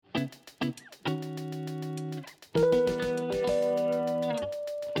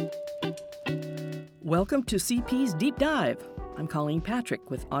Welcome to CP's Deep Dive. I'm Colleen Patrick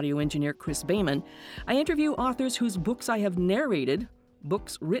with audio engineer Chris Bayman. I interview authors whose books I have narrated,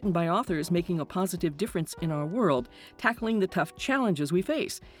 books written by authors making a positive difference in our world, tackling the tough challenges we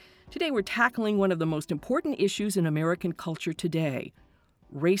face. Today we're tackling one of the most important issues in American culture today,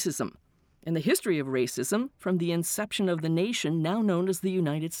 racism, and the history of racism from the inception of the nation now known as the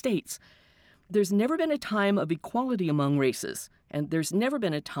United States. There's never been a time of equality among races, and there's never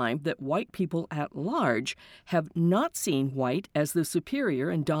been a time that white people at large have not seen white as the superior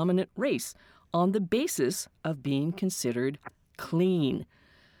and dominant race on the basis of being considered clean.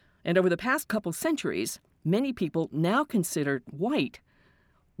 And over the past couple centuries, many people now considered white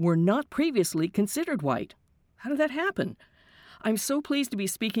were not previously considered white. How did that happen? I'm so pleased to be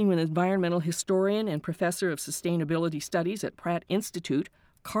speaking with environmental historian and professor of sustainability studies at Pratt Institute,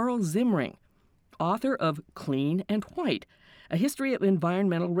 Carl Zimring, author of Clean and White, A History of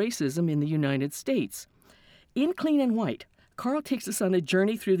Environmental Racism in the United States. In Clean and White, Carl takes us on a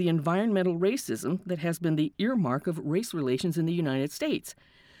journey through the environmental racism that has been the earmark of race relations in the United States,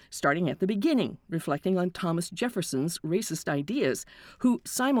 starting at the beginning, reflecting on Thomas Jefferson's racist ideas, who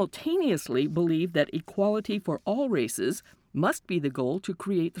simultaneously believed that equality for all races must be the goal to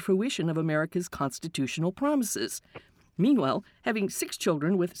create the fruition of America's constitutional promises. Meanwhile, having 6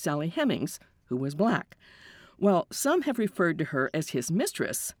 children with Sally Hemings, who was black. While some have referred to her as his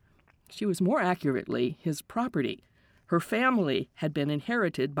mistress, she was more accurately his property. Her family had been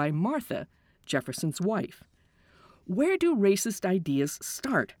inherited by Martha, Jefferson's wife. Where do racist ideas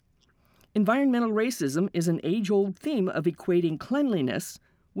start? Environmental racism is an age-old theme of equating cleanliness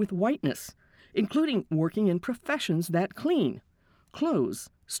with whiteness, including working in professions that clean, clothes,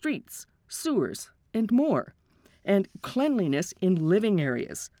 streets, sewers, and more, and cleanliness in living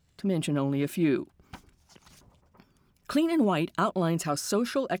areas, to mention only a few. Clean and White outlines how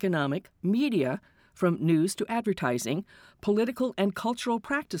social, economic, media, from news to advertising, political and cultural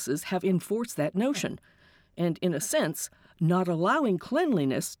practices have enforced that notion, and in a sense, not allowing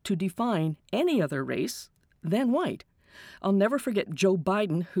cleanliness to define any other race than white. I'll never forget Joe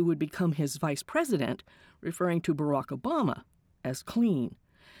Biden, who would become his vice president, referring to Barack Obama as clean.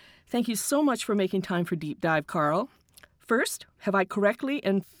 Thank you so much for making time for Deep Dive, Carl. First, have I correctly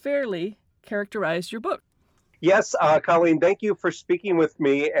and fairly characterized your book? Yes, Colleen, thank you for speaking with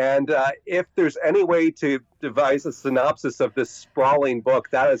me. And if there's any way to devise a synopsis of this sprawling book,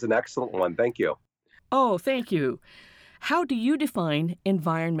 that is an excellent one. Thank you. Oh, thank you. How do you define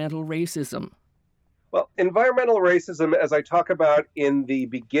environmental racism? Well, environmental racism, as I talk about in the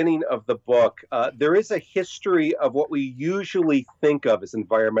beginning of the book, there is a history of what we usually think of as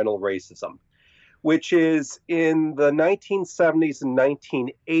environmental racism, which is in the 1970s and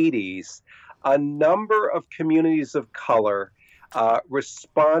 1980s, a number of communities of color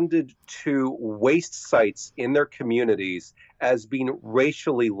responded to waste sites in their communities as being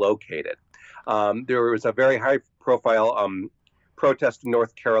racially located. There was a very high-profile protest in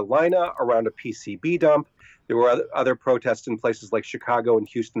North Carolina around a PCB dump. There were other protests in places like Chicago and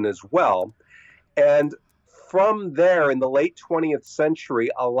Houston as well. And from there, in the late 20th century,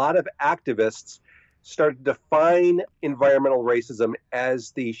 a lot of activists started to define environmental racism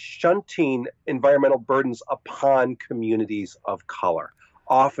as the shunting environmental burdens upon communities of color,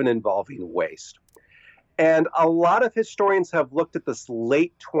 often involving waste. And a lot of historians have looked at this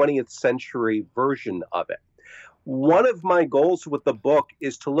late 20th century version of it. One of my goals with the book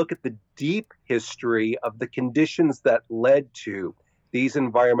is to look at the deep history of the conditions that led to these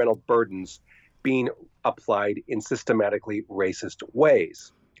environmental burdens being applied in systematically racist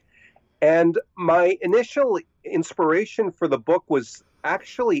ways. And my initial inspiration for the book was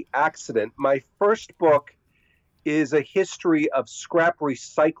actually accident. My first book is a history of scrap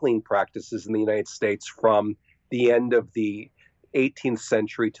recycling practices in the United States from the end of the 18th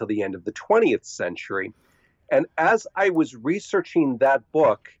century till the end of the 20th century. And as I was researching that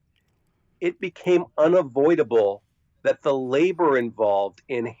book, it became unavoidable that the labor involved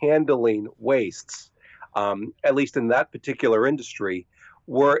in handling wastes, at least in that particular industry,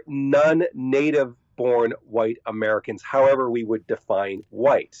 were non-native-born white Americans, however we would define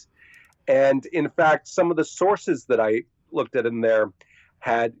white. And in fact, some of the sources that I looked at in there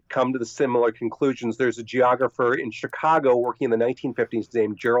had come to the similar conclusions. There's a geographer in Chicago working in the 1950s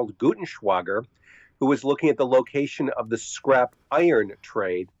named Gerald Gutenschwager, who was looking at the location of the scrap iron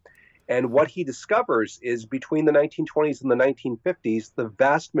trade. And what he discovers is between the 1920s and the 1950s, the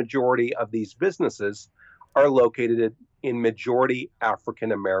vast majority of these businesses are located in majority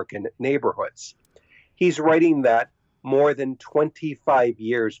African-American neighborhoods. He's writing that more than 25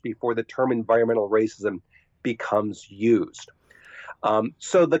 years before the term environmental racism becomes used.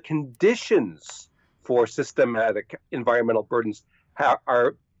 So the conditions for systematic environmental burdens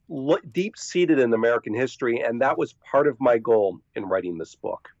are deep-seated in American history, and that was part of my goal in writing this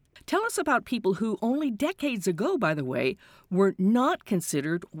book. Tell us about people who only decades ago, by the way, were not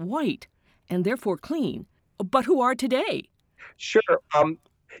considered white and therefore clean, but who are today. Sure.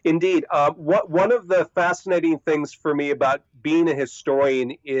 Indeed. One of the fascinating things for me about being a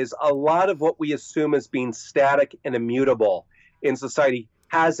historian is a lot of what we assume as being static and immutable in society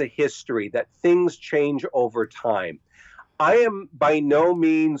has a history, that things change over time. I am by no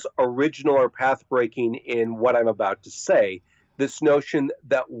means original or path-breaking in what I'm about to say. This notion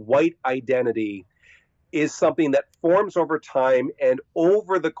that white identity is something that forms over time, and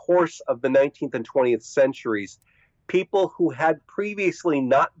over the course of the 19th and 20th centuries, people who had previously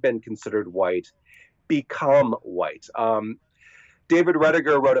not been considered white become white. David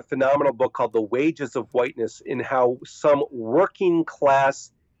Rediger wrote a phenomenal book called The Wages of Whiteness, in how some working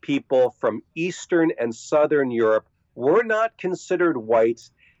class people from Eastern and Southern Europe were not considered white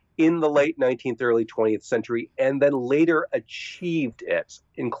in the late 19th, early 20th century, and then later achieved it,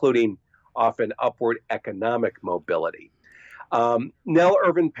 including often upward economic mobility. Nell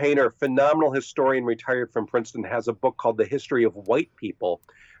Irvin Painter, phenomenal historian retired from Princeton, has a book called The History of White People,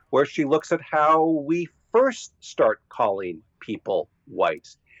 where she looks at how we first start calling people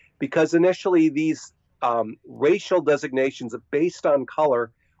white. Because initially these racial designations based on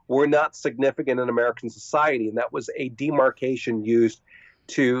color were not significant in American society, and that was a demarcation used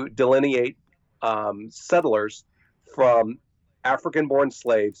to delineate settlers from African-born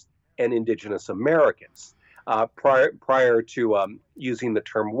slaves and indigenous Americans. Prior to using the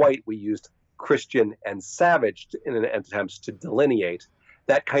term white, we used Christian and savage in an attempt to delineate.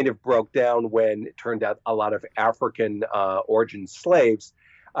 That kind of broke down when it turned out a lot of African origin slaves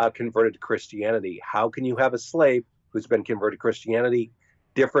converted to Christianity. How can you have a slave who's been converted to Christianity?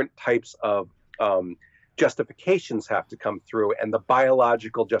 Different types of justifications have to come through, and the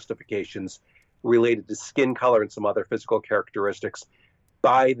biological justifications related to skin color and some other physical characteristics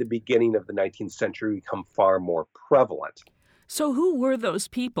by the beginning of the 19th century become far more prevalent. So who were those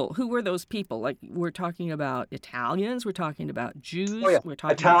people? Like, we're talking about Italians, we're talking about Jews. Oh, yeah. We're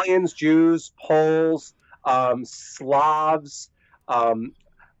talking Italians, Jews, Poles, Slavs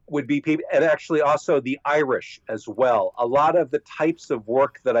would be people, and actually also the Irish as well. A lot of the types of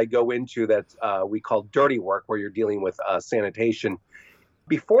work that I go into that we call dirty work, where you're dealing with sanitation,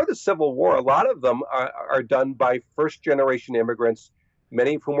 before the Civil War, a lot of them are done by first-generation immigrants,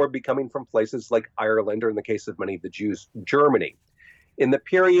 many of whom were coming from places like Ireland, or in the case of many of the Jews, Germany. In the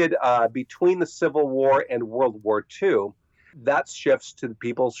period between the Civil War and World War II, that shifts to the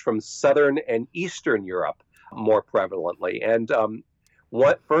peoples from Southern and Eastern Europe more prevalently. And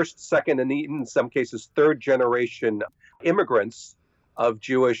first, second, and in some cases, third-generation immigrants of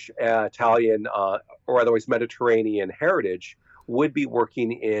Jewish, Italian, or otherwise Mediterranean heritage would be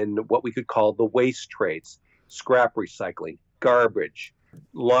working in what we could call the waste trades: scrap recycling, garbage,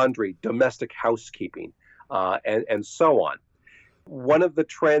 laundry, domestic housekeeping, and so on. One of the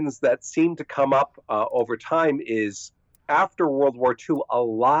trends that seemed to come up over time is after World War II, a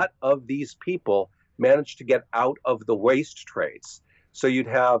lot of these people managed to get out of the waste trades. So you'd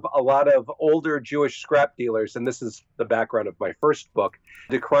have a lot of older Jewish scrap dealers, and this is the background of my first book,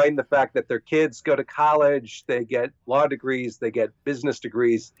 decrying the fact that their kids go to college, they get law degrees, they get business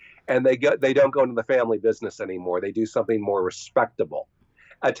degrees, and they don't go into the family business anymore. They do something more respectable.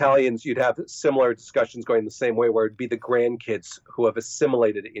 Italians, you'd have similar discussions going the same way, where it'd be the grandkids who have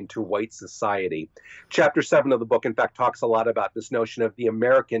assimilated into white society. Chapter 7 of the book, in fact, talks a lot about this notion of the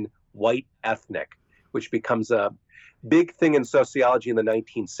American white ethnic, which becomes a big thing in sociology in the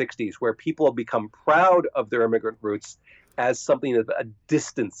 1960s, where people become proud of their immigrant roots as something of a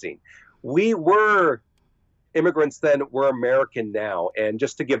distancing. We were immigrants then, we're American now. And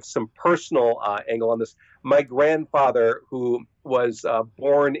just to give some personal angle on this, my grandfather, who was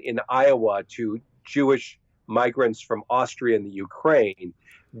born in Iowa to Jewish migrants from Austria and the Ukraine,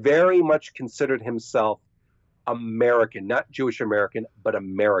 very much considered himself American, not Jewish American, but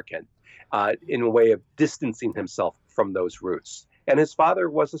American, in a way of distancing himself from those roots. And his father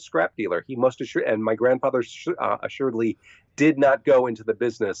was a scrap dealer. And my grandfather assuredly did not go into the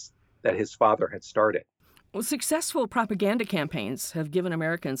business that his father had started. Well, successful propaganda campaigns have given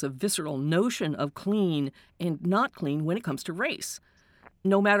Americans a visceral notion of clean and not clean when it comes to race,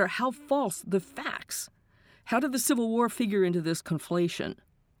 no matter how false the facts. How did the Civil War figure into this conflation?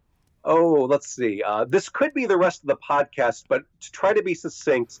 Oh, let's see. This could be the rest of the podcast, but to try to be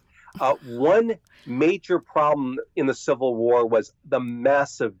succinct, one major problem in the Civil War was the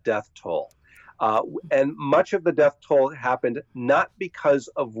massive death toll. And much of the death toll happened not because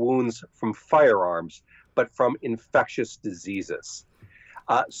of wounds from firearms, but from infectious diseases.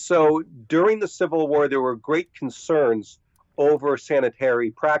 So during the Civil War, there were great concerns over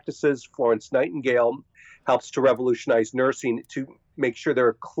sanitary practices. Florence Nightingale helps to revolutionize nursing to make sure there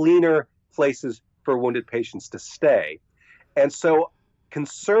are cleaner places for wounded patients to stay. And so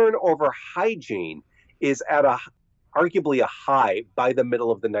concern over hygiene is at arguably a high by the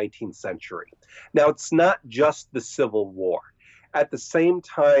middle of the 19th century. Now, it's not just the Civil War. At the same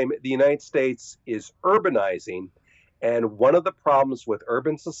time, the United States is urbanizing, and one of the problems with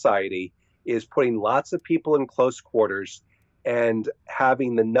urban society is putting lots of people in close quarters and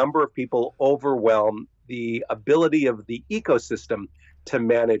having the number of people overwhelm the ability of the ecosystem to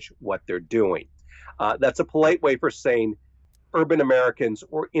manage what they're doing. That's a polite way for saying urban Americans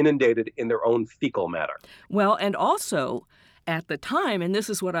were inundated in their own fecal matter. Well, and also at the time, and this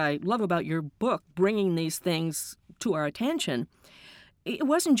is what I love about your book, bringing these things to our attention, it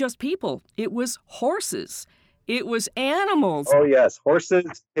wasn't just people. It was horses. It was animals. Oh, yes.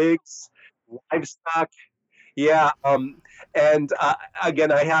 Horses, pigs, livestock. Yeah. And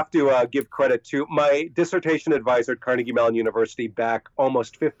again, I have to give credit to my dissertation advisor at Carnegie Mellon University back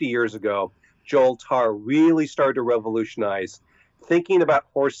almost 50 years ago. Joel Tarr really started to revolutionize thinking about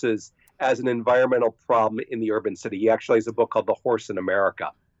horses as an environmental problem in the urban city. He actually has a book called The Horse in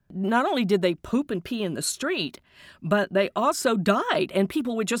America. Not only did they poop and pee in the street, but they also died, and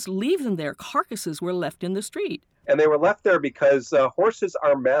people would just leave them there. Carcasses were left in the street. And they were left there because horses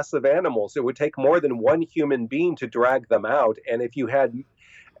are massive animals. It would take more than one human being to drag them out. And if you had...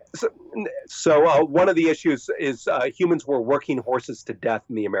 So one of the issues is humans were working horses to death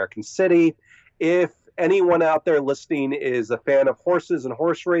in the American city. If anyone out there listening is a fan of horses and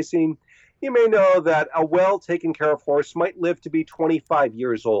horse racing, you may know that a well-taken care of horse might live to be 25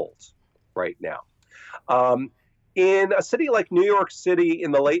 years old right now. In a city like New York City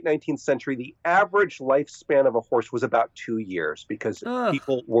in the late 19th century, the average lifespan of a horse was about 2 years because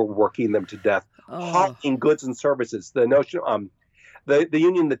people were working them to death, hauling goods and services. The notion, the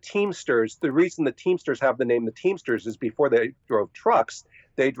union, the Teamsters, the reason the Teamsters have the name the Teamsters is before they drove trucks,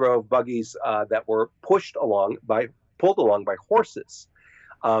 they drove buggies that were pulled along by horses.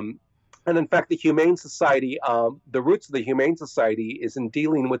 And in fact, the Humane Society, the roots of the Humane Society is in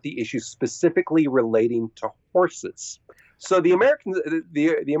dealing with the issues specifically relating to horses. So the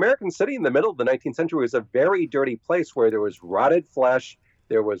American city in the middle of the 19th century was a very dirty place where there was rotted flesh,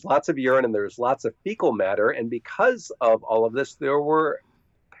 there was lots of urine, and there was lots of fecal matter. And because of all of this, there were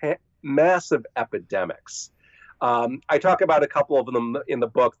massive epidemics. I talk about a couple of them in the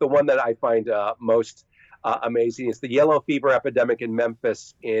book. The one that I find most amazing is the yellow fever epidemic in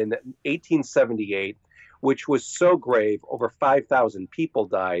Memphis in 1878, which was so grave, over 5,000 people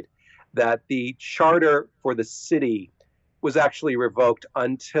died, that the charter for the city was actually revoked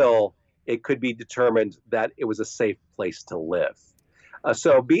until it could be determined that it was a safe place to live.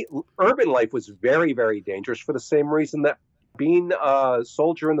 Urban life was very, very dangerous for the same reason that being a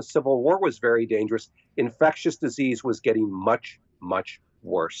soldier in the Civil War was very dangerous. Infectious disease was getting much, much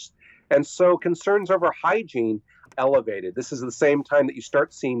worse. And so concerns over hygiene elevated. This is the same time that you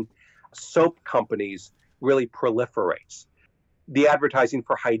start seeing soap companies really proliferate. The advertising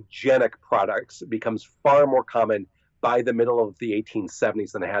for hygienic products becomes far more common by the middle of the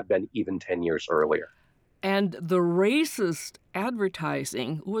 1870s than it had been even 10 years earlier. And the racist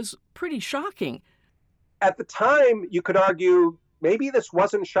advertising was pretty shocking. At the time, you could argue maybe this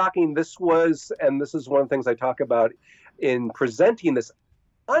wasn't shocking. This was, and this is one of the things I talk about in presenting this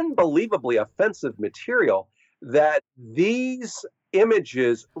unbelievably offensive material, that these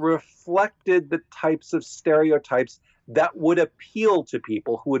images reflected the types of stereotypes that would appeal to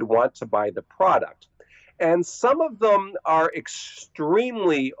people who would want to buy the product. And some of them are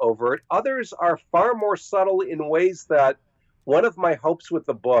extremely overt. Others are far more subtle in ways that one of my hopes with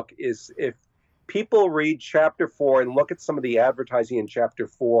the book is if people read Chapter 4 and look at some of the advertising in Chapter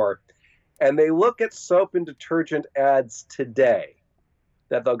 4, and they look at soap and detergent ads today,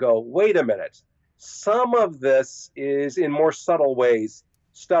 that they'll go, wait a minute, some of this is in more subtle ways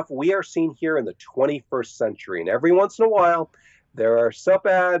stuff we are seeing here in the 21st century. And every once in a while, there are soap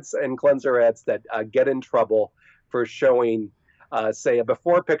ads and cleanser ads that get in trouble for showing, say, a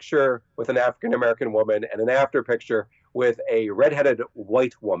before picture with an African-American woman and an after picture with a redheaded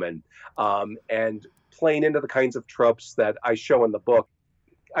white woman, and playing into the kinds of tropes that I show in the book.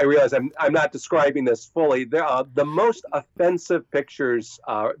 I realize I'm not describing this fully. The most offensive pictures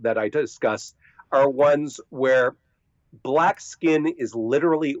that I discuss are ones where black skin is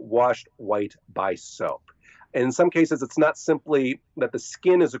literally washed white by soap. And in some cases, it's not simply that the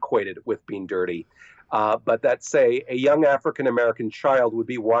skin is equated with being dirty, but that, say, a young African-American child would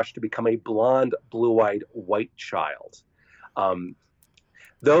be washed to become a blonde, blue-eyed white child.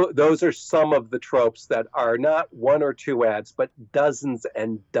 Those are some of the tropes that are not one or two ads, but dozens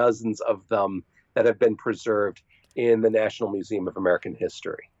and dozens of them that have been preserved in the National Museum of American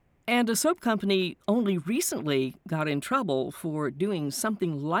History. And a soap company only recently got in trouble for doing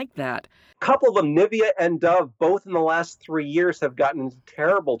something like that. A couple of them, Nivea and Dove, both in the last 3 years have gotten into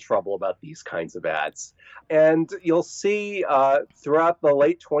terrible trouble about these kinds of ads. And you'll see throughout the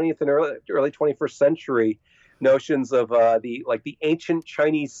late 20th and early 21st century notions of the ancient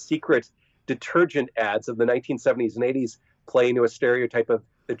Chinese secret detergent ads of the 1970s and 80s play into a stereotype of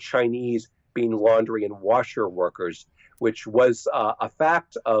the Chinese being laundry and washer workers, which was a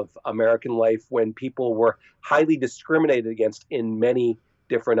fact of American life when people were highly discriminated against in many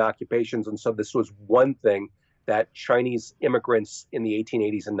different occupations. And so this was one thing that Chinese immigrants in the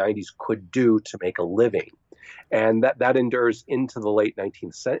 1880s and 90s could do to make a living. And that endures into the late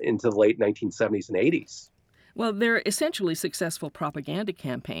 1970s and 80s. Well, they're essentially successful propaganda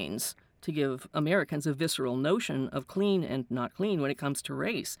campaigns to give Americans a visceral notion of clean and not clean when it comes to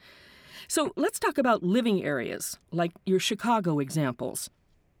race. So let's talk about living areas, like your Chicago examples.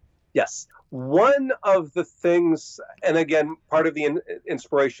 Yes. One of the things, and again, part of the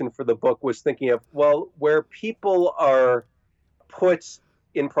inspiration for the book was thinking of, well, where people are put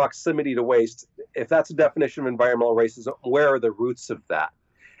in proximity to waste, if that's a definition of environmental racism, where are the roots of that?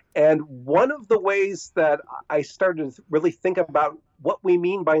 And one of the ways that I started to really think about what we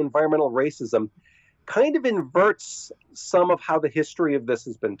mean by environmental racism kind of inverts some of how the history of this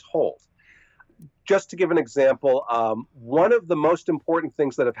has been told. Just to give an example, one of the most important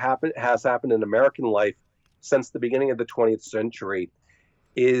things that has happened in American life since the beginning of the 20th century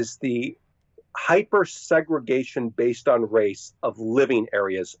is the hyper-segregation based on race of living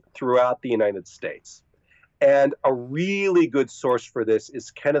areas throughout the United States. And a really good source for this is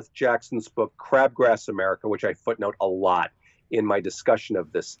Kenneth Jackson's book, Crabgrass America, which I footnote a lot in my discussion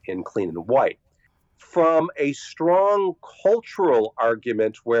of this in Clean and White. From a strong cultural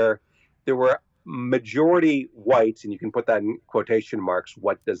argument where there were majority white, and you can put that in quotation marks,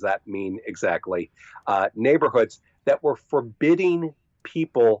 what does that mean exactly, neighborhoods that were forbidding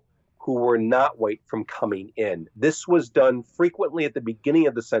people who were not white from coming in. This was done frequently at the beginning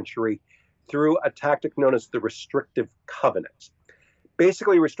of the century through a tactic known as the restrictive covenant.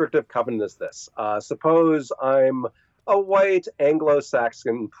 Basically, restrictive covenant is this. Suppose I'm a white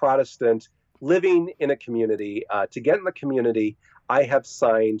Anglo-Saxon Protestant living in a community. To get in the community, I have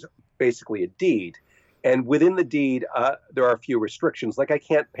signed basically a deed. And within the deed, there are a few restrictions, like I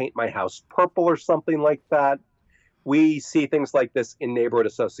can't paint my house purple or something like that. We see things like this in neighborhood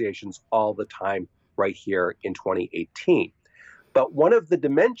associations all the time right here in 2018. But one of the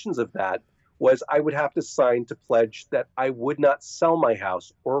dimensions of that was I would have to sign to pledge that I would not sell my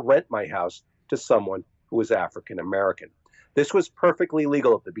house or rent my house to someone who was African American. This was perfectly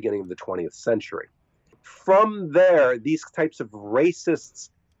legal at the beginning of the 20th century. From there, these types of racist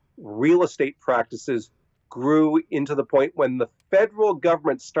real estate practices grew into the point when the federal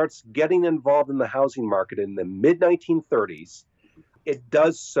government starts getting involved in the housing market in the mid-1930s. It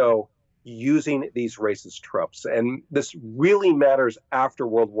does so using these racist tropes. And this really matters after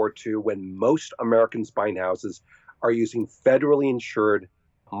World War II, when most Americans buying houses are using federally insured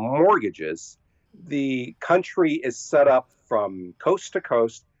mortgages. The country is set up from coast to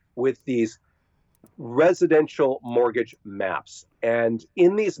coast with these residential mortgage maps. And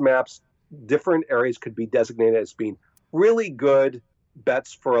in these maps, different areas could be designated as being really good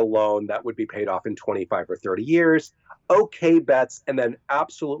bets for a loan that would be paid off in 25 or 30 years, okay bets, and then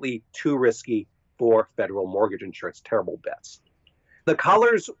absolutely too risky for federal mortgage insurance, terrible bets. The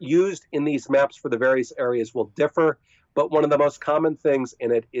colors used in these maps for the various areas will differ, but one of the most common things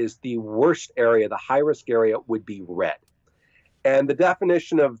in it is the worst area, the high-risk area, would be red. And the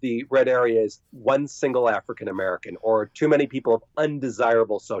definition of the red area is one single African American, or too many people of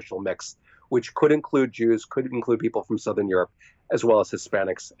undesirable social mix, which could include Jews, could include people from Southern Europe, as well as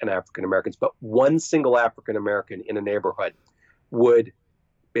Hispanics and African Americans. But one single African American in a neighborhood would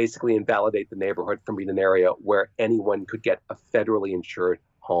basically invalidate the neighborhood from being an area where anyone could get a federally insured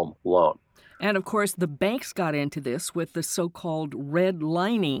home loan. And of course, the banks got into this with the so-called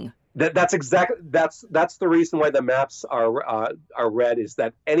redlining. That's the reason why the maps are red, is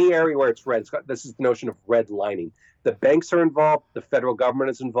that any area where it's red, this is the notion of redlining. The banks are involved, the federal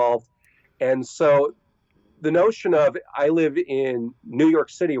government is involved. And so the notion of, I live in New York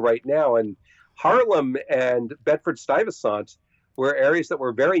City right now, and Harlem and Bedford-Stuyvesant were areas that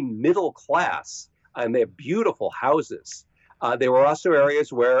were very middle class. and they have beautiful houses. They were also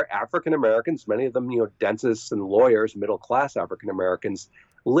areas where African Americans, many of them, dentists and lawyers, middle class African Americans,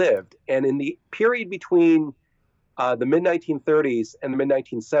 lived. And in the period between the mid 1930s and the mid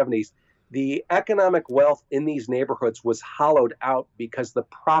 1970s, the economic wealth in these neighborhoods was hollowed out because the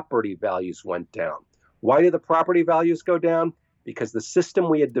property values went down. Why did the property values go down? Because the system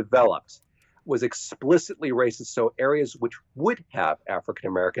we had developed was explicitly racist, so areas which would have African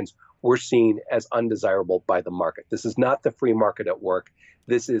Americans were seen as undesirable by the market. This is not the free market at work.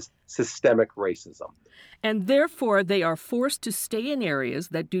 This is systemic racism. And therefore, they are forced to stay in areas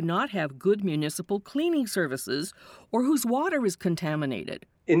that do not have good municipal cleaning services or whose water is contaminated.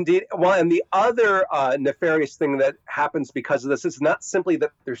 Indeed. Well, and the other nefarious thing that happens because of this is not simply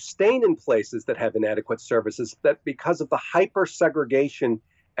that they're staying in places that have inadequate services, but because of the hyper-segregation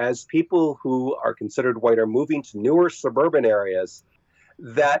as people who are considered white are moving to newer suburban areas,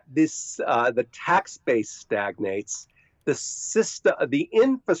 that the tax base stagnates, the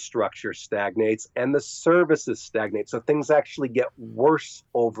infrastructure stagnates, and the services stagnate. So things actually get worse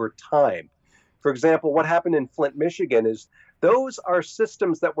over time. For example, what happened in Flint, Michigan is those are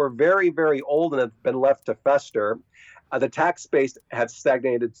systems that were very, very old and have been left to fester. The tax base had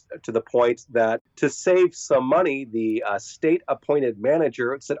stagnated to the point that to save some money, the state-appointed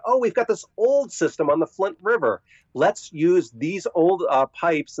manager said, we've got this old system on the Flint River. Let's use these old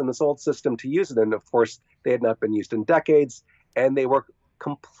pipes and this old system to use it. And of course, they had not been used in decades, and they were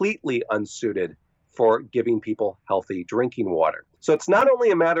completely unsuited for giving people healthy drinking water. So it's not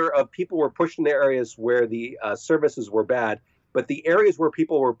only a matter of people were pushed into areas where the services were bad, but the areas where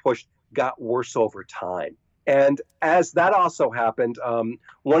people were pushed got worse over time. And as that also happened,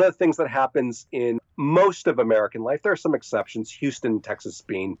 one of the things that happens in most of American life, there are some exceptions, Houston, Texas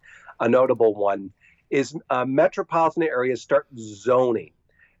being a notable one, is metropolitan areas start zoning.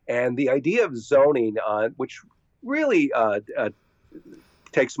 And the idea of zoning, which really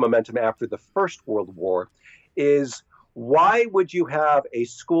takes momentum after the First World War, is why would you have a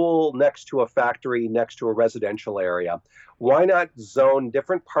school next to a factory, next to a residential area? Why not zone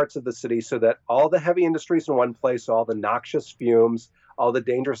different parts of the city so that all the heavy industries in one place, all the noxious fumes, all the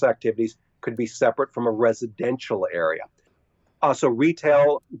dangerous activities could be separate from a residential area? Also,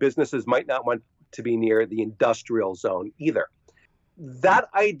 retail businesses might not want to be near the industrial zone either. That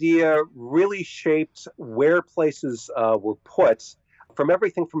idea really shaped where places were put, from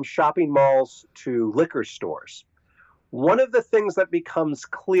everything from shopping malls to liquor stores. One of the things that becomes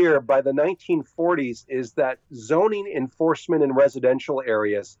clear by the 1940s is that zoning enforcement in residential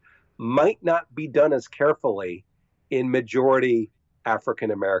areas might not be done as carefully in majority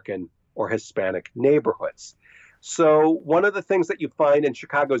African American or Hispanic neighborhoods. So one of the things that you find in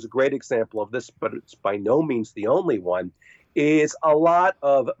Chicago is a great example of this, but it's by no means the only one, is a lot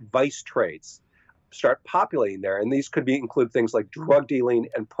of vice trades start populating there. And these could include things like drug dealing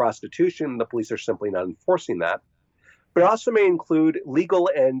and prostitution. The police are simply not enforcing that. But it also may include legal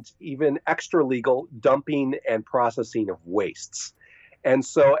and even extra legal dumping and processing of wastes. And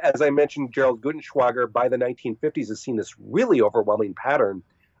so, as I mentioned, Gerald Gutenschwager by the 1950s has seen this really overwhelming pattern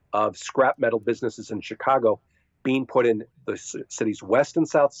of scrap metal businesses in Chicago being put in the city's west and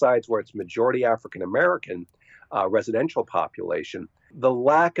south sides where it's majority African American residential population. The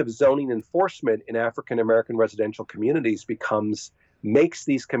lack of zoning enforcement in African American residential communities makes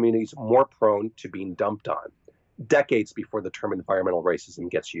these communities more prone to being dumped on, decades before the term environmental racism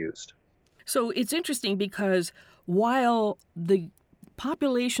gets used. So it's interesting because while the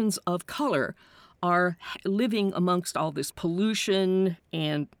populations of color are living amongst all this pollution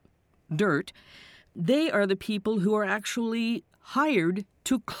and dirt, they are the people who are actually hired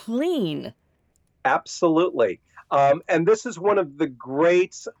to clean. Absolutely. And this is one of the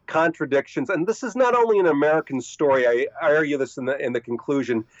great contradictions. And this is not only an American story. I argue this in the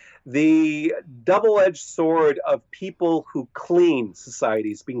conclusion. The double-edged sword of people who clean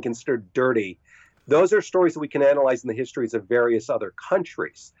societies being considered dirty. Those are stories that we can analyze in the histories of various other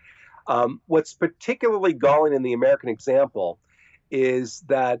countries. What's particularly galling in the American example is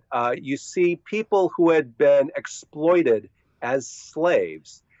that you see people who had been exploited as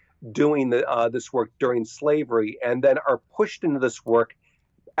slaves doing this work during slavery and then are pushed into this work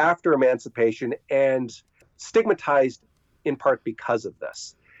after emancipation and stigmatized in part because of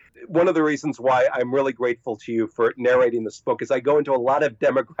this. One of the reasons why I'm really grateful to you for narrating this book is I go into a lot of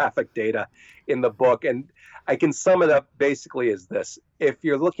demographic data in the book, and I can sum it up basically as this. If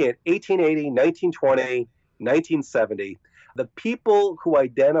you're looking at 1880, 1920, 1970, the people who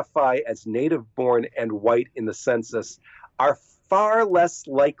identify as native-born and white in the census are far less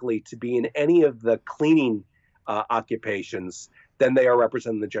likely to be in any of the cleaning occupations then they are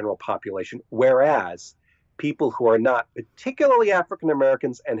representing the general population. Whereas people who are not, particularly African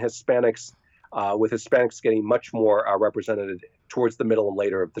Americans and Hispanics, with Hispanics getting much more represented towards the middle and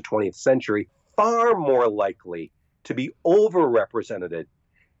later of the 20th century, far more likely to be overrepresented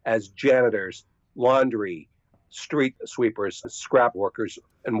as janitors, laundry, street sweepers, scrap workers,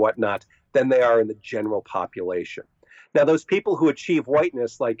 and whatnot than they are in the general population. Now, those people who achieve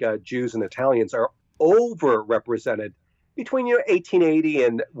whiteness, like Jews and Italians, are overrepresented between 1880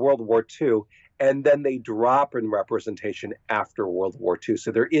 and World War II, and then they drop in representation after World War II.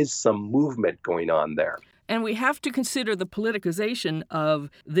 So there is some movement going on there. And we have to consider the politicization of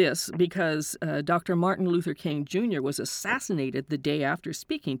this because Dr. Martin Luther King Jr. was assassinated the day after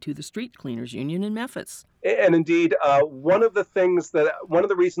speaking to the Street Cleaners Union in Memphis. And indeed, one of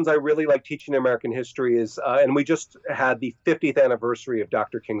the reasons I really like teaching American history is, and we just had the 50th anniversary of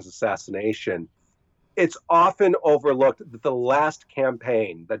Dr. King's assassination. It's often overlooked that the last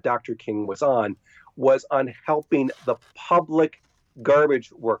campaign that Dr. King was on helping the public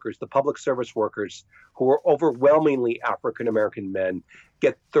garbage workers, the public service workers, who were overwhelmingly African-American men,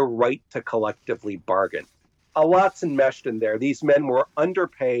 get the right to collectively bargain. A lot's enmeshed in there. These men were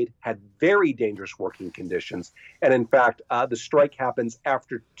underpaid, had very dangerous working conditions, and in fact, the strike happens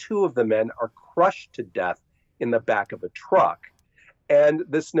after two of the men are crushed to death in the back of a truck. And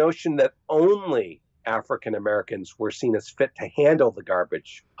this notion that only African Americans were seen as fit to handle the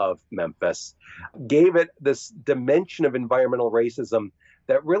garbage of Memphis gave it this dimension of environmental racism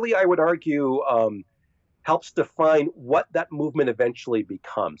that really, I would argue, helps define what that movement eventually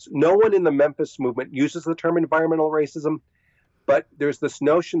becomes. No one in the Memphis movement uses the term environmental racism, but there's this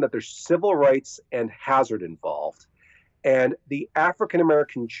notion that there's civil rights and hazard involved. And the African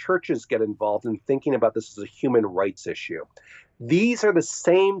American churches get involved in thinking about this as a human rights issue. These are the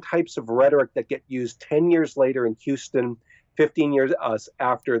same types of rhetoric that get used 10 years later in Houston, 15 years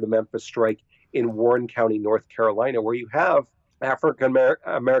after the Memphis strike in Warren County, North Carolina, where you have African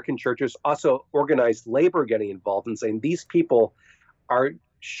American churches, also organized labor, getting involved and saying these people are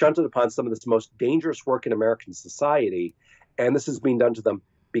shunted upon some of this most dangerous work in American society, and this is being done to them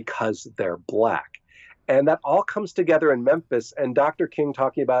because they're Black. And that all comes together in Memphis, and Dr. King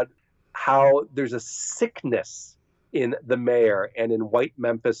talking about how there's a sickness in the mayor and in white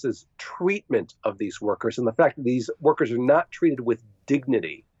Memphis's treatment of these workers, and the fact that these workers are not treated with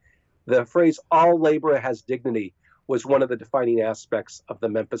dignity. The phrase, all labor has dignity, was one of the defining aspects of the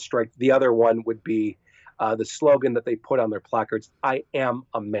Memphis strike. The other one would be the slogan that they put on their placards, I am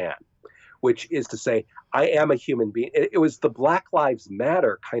a man, which is to say, I am a human being. It was the Black Lives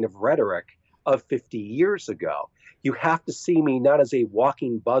Matter kind of rhetoric of 50 years ago. You have to see me not as a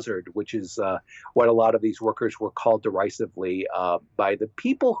walking buzzard, which is what a lot of these workers were called derisively by the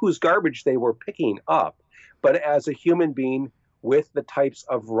people whose garbage they were picking up, but as a human being with the types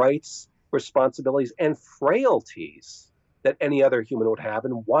of rights, responsibilities, and frailties that any other human would have.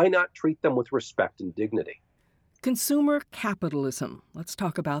 And why not treat them with respect and dignity? Consumer capitalism. Let's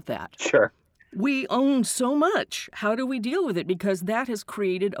talk about that. Sure. We own so much. How do we deal with it? Because that has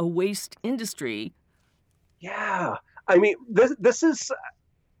created a waste industry. Yeah. I mean, this is,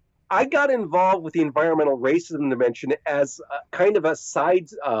 I got involved with the environmental racism dimension as kind of a side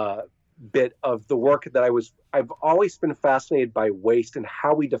bit of the work that I've always been fascinated by waste and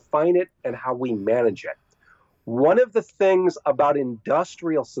how we define it and how we manage it. One of the things about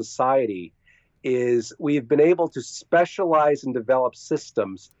industrial society is we've been able to specialize and develop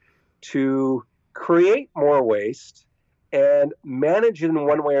systems to create more waste and manage it in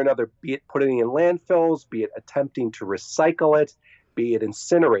one way or another, be it putting it in landfills, be it attempting to recycle it, be it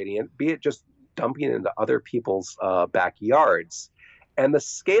incinerating it, be it just dumping it into other people's backyards. And the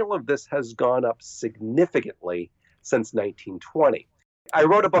scale of this has gone up significantly since 1920. I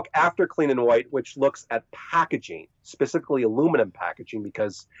wrote a book after Clean and White, which looks at packaging, specifically aluminum packaging,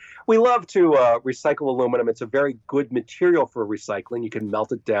 because we love to recycle aluminum. It's a very good material for recycling. You can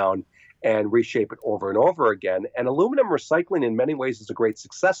melt it down and reshape it over and over again. And aluminum recycling in many ways is a great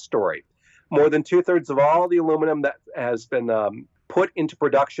success story. More than 2/3 of all the aluminum that has been put into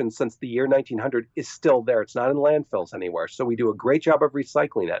production since the year 1900 is still there. It's not in landfills anywhere. So we do a great job of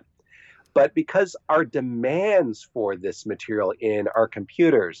recycling it. But because our demands for this material in our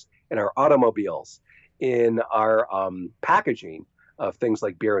computers, in our automobiles, in our packaging of things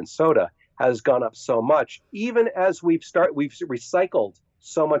like beer and soda has gone up so much, even as we've recycled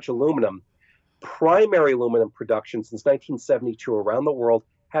so much aluminum, primary aluminum production since 1972 around the world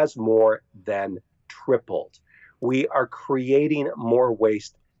has more than tripled. We are creating more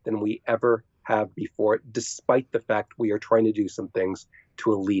waste than we ever have before, despite the fact we are trying to do some things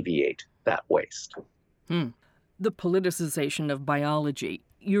to alleviate that waste. the politicization of biology.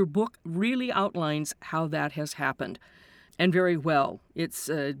 Your book really outlines how that has happened, and very well. It's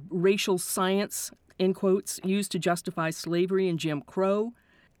racial science, in quotes, used to justify slavery and Jim Crow,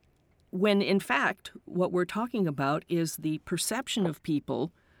 when in fact what we're talking about is the perception of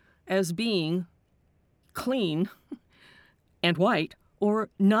people as being clean and white, or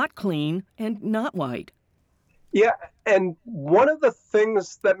not clean and not white. Yeah, and one of the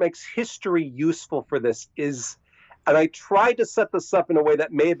things that makes history useful for this is, and I tried to set this up in a way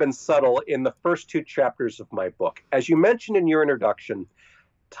that may have been subtle in the first two chapters of my book. As you mentioned in your introduction,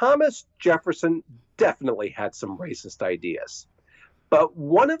 Thomas Jefferson definitely had some racist ideas. But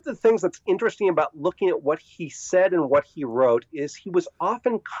one of the things that's interesting about looking at what he said and what he wrote is he was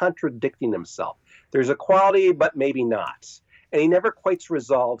often contradicting himself. There's equality, but maybe not. And he never quite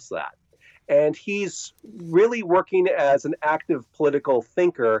resolves that. And he's really working as an active political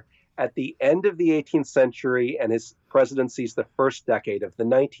thinker at the end of the 18th century, and his presidency is the first decade of the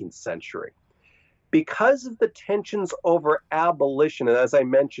 19th century. Because of the tensions over abolition, and as I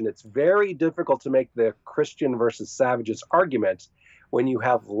mentioned, it's very difficult to make the Christian versus savages argument when you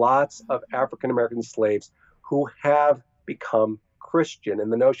have lots of African-American slaves who have become Christian.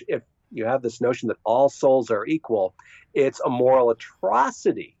 And the notion, if you have this notion that all souls are equal, it's a moral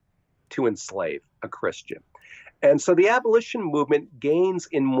atrocity to enslave a Christian. And so the abolition movement gains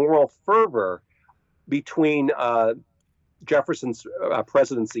in moral fervor between Jefferson's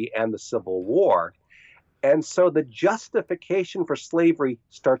presidency and the Civil War. And so the justification for slavery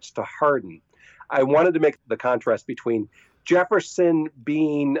starts to harden. I wanted to make the contrast between Jefferson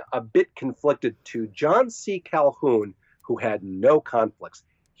being a bit conflicted to John C. Calhoun, who had no conflicts.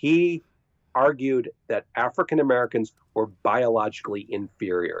 He argued that African Americans were biologically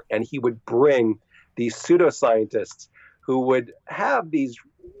inferior, and he would bring these pseudoscientists who would have these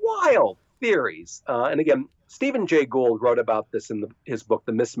wild theories. And again, Stephen Jay Gould wrote about this in his book,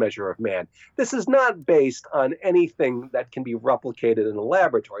 The Mismeasure of Man. This is not based on anything that can be replicated in a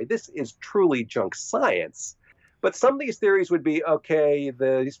laboratory. This is truly junk science. But some of these theories would be, okay,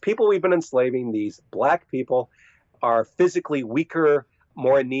 these people we've been enslaving, these black people, are physically weaker,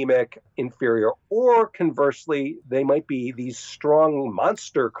 more anemic, inferior, or conversely, they might be these strong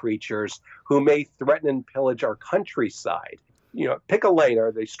monster creatures who may threaten and pillage our countryside. You know, pick a lane.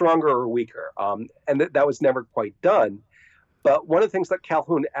 Are they stronger or weaker? And that was never quite done. But one of the things that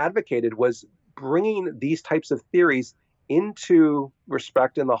Calhoun advocated was bringing these types of theories into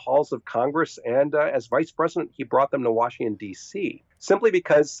respect in the halls of Congress, and as vice president, he brought them to Washington, D.C., simply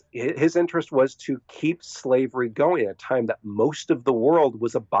because his interest was to keep slavery going at a time that most of the world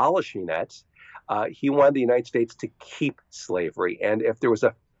was abolishing it. He wanted the United States to keep slavery, and if there was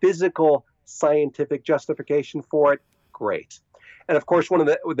a physical, scientific justification for it, great. And of course, one of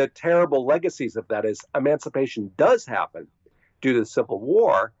the terrible legacies of that is emancipation does happen due to the Civil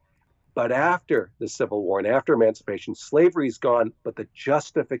War. But after the Civil War and after emancipation, slavery is gone, but the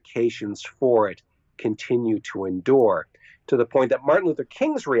justifications for it continue to endure, to the point that Martin Luther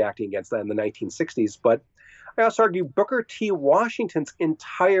King's reacting against that in the 1960s. But I also argue Booker T. Washington's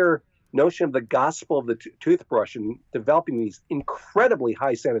entire notion of the gospel of the toothbrush and developing these incredibly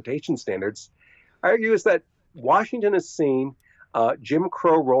high sanitation standards, I argue is that Washington has seen Jim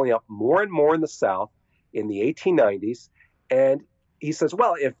Crow rolling out more and more in the South in the 1890s, and he says,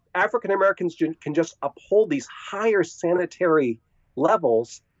 well, if African Americans can just uphold these higher sanitary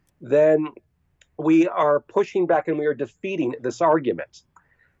levels, then we are pushing back and we are defeating this argument.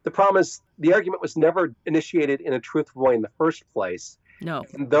 The problem is the argument was never initiated in a truthful way in the first place. No.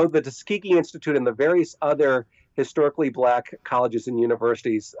 And though the Tuskegee Institute and the various other historically black colleges and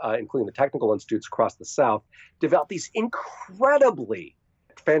universities, including the technical institutes across the South, developed these incredibly,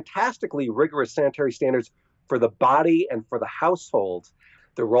 fantastically rigorous sanitary standards for the body and for the household,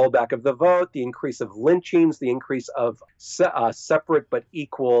 the rollback of the vote, the increase of lynchings, the increase of separate but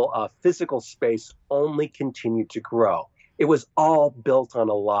equal physical space only continued to grow. It was all built on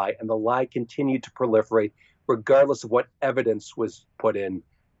a lie, and the lie continued to proliferate regardless of what evidence was put in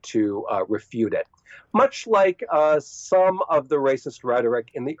to refute it. Much like some of the racist rhetoric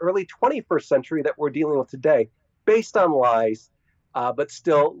in the early 21st century that we're dealing with today, based on lies, but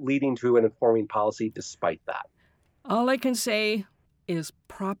still leading to an informing policy despite that. All I can say is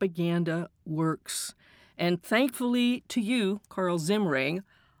propaganda works. And thankfully to you, Carl Zimring,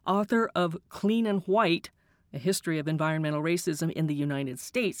 author of Clean and White, A History of Environmental Racism in the United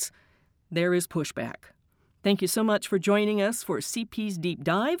States, there is pushback. Thank you so much for joining us for CP's Deep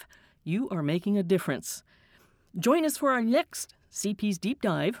Dive. You are making a difference. Join us for our next CP's Deep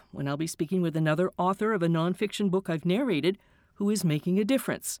Dive, when I'll be speaking with another author of a nonfiction book I've narrated who is making a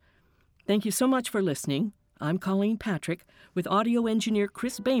difference. Thank you so much for listening. I'm Colleen Patrick with audio engineer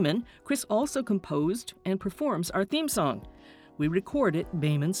Chris Bayman. Chris also composed and performs our theme song. We record at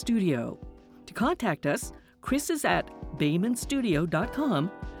Bayman Studio. To contact us, Chris is at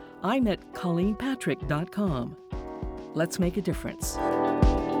baymanstudio.com. I'm at colleenpatrick.com. Let's make a difference.